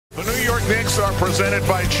Knicks are presented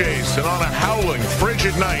by Chase, and on a howling,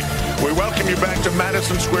 frigid night, we welcome you back to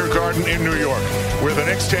Madison Square Garden in New York, where the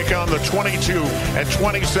Knicks take on the 22 and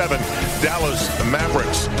 27 Dallas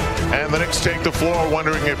Mavericks. And the Knicks take the floor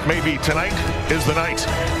wondering if maybe tonight is the night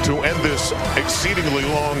to end this exceedingly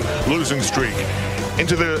long losing streak.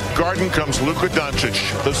 Into the Garden comes Luka Doncic,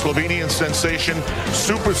 the Slovenian sensation.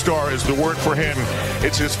 Superstar is the word for him.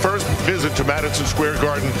 It's his first visit to Madison Square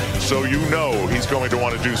Garden, so you know he's going to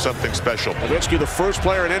want to do something special. Nowitzki, the first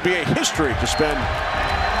player in NBA history to spend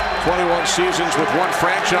 21 seasons with one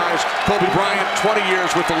franchise. Kobe Bryant, 20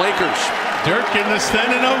 years with the Lakers. Dirk getting a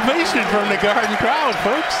standing ovation from the Garden crowd,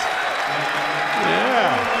 folks.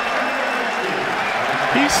 Yeah.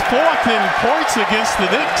 He's fourth in points against the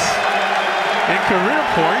Knicks. In career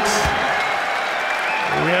points.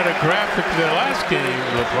 We had a graphic the last game.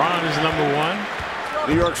 LeBron is #1.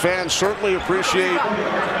 New York fans certainly appreciate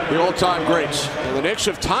the all-time greats. And the Knicks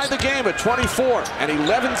have tied the game at 24, an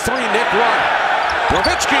 11-3 Knick run.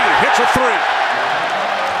 Nowitzki hits a three.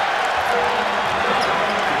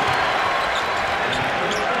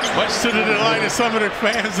 Much to the delight of some of the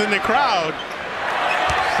fans in the crowd.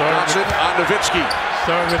 Johnson on Nowitzki.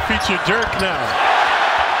 Starting to feature Dirk now.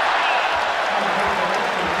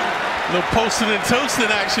 A little posting and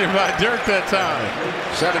toasting action by Dirk that time.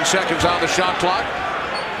 7 seconds on the shot clock.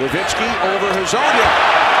 Nowitzki over Hazonia.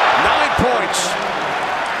 9 points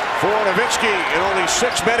for Nowitzki in only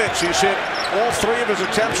 6 minutes. He's hit all 3 of his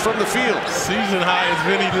attempts from the field. Season high has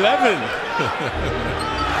been 11.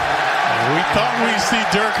 We thought we'd see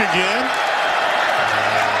Dirk again.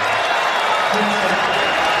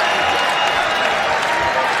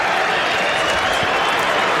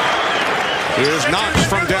 Here's Knox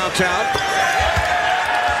from downtown.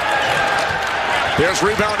 There's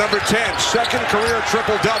rebound number 10. Second career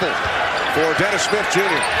triple-double for Dennis Smith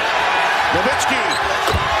Jr. Nowitzki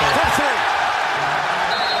from 3.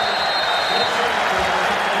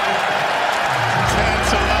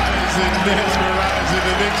 Tantalizing, mesmerizing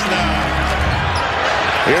the Knicks now.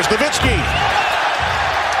 Here's Nowitzki.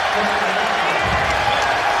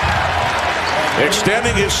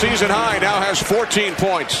 Extending his season high, now has 14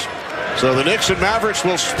 points. So the Knicks and Mavericks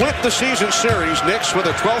will split the season series. Knicks with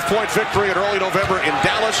a 12-point victory in early November in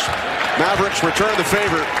Dallas. Mavericks return the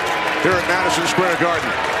favor here at Madison Square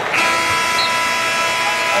Garden.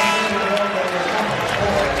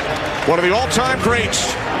 One of the all-time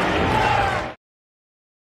greats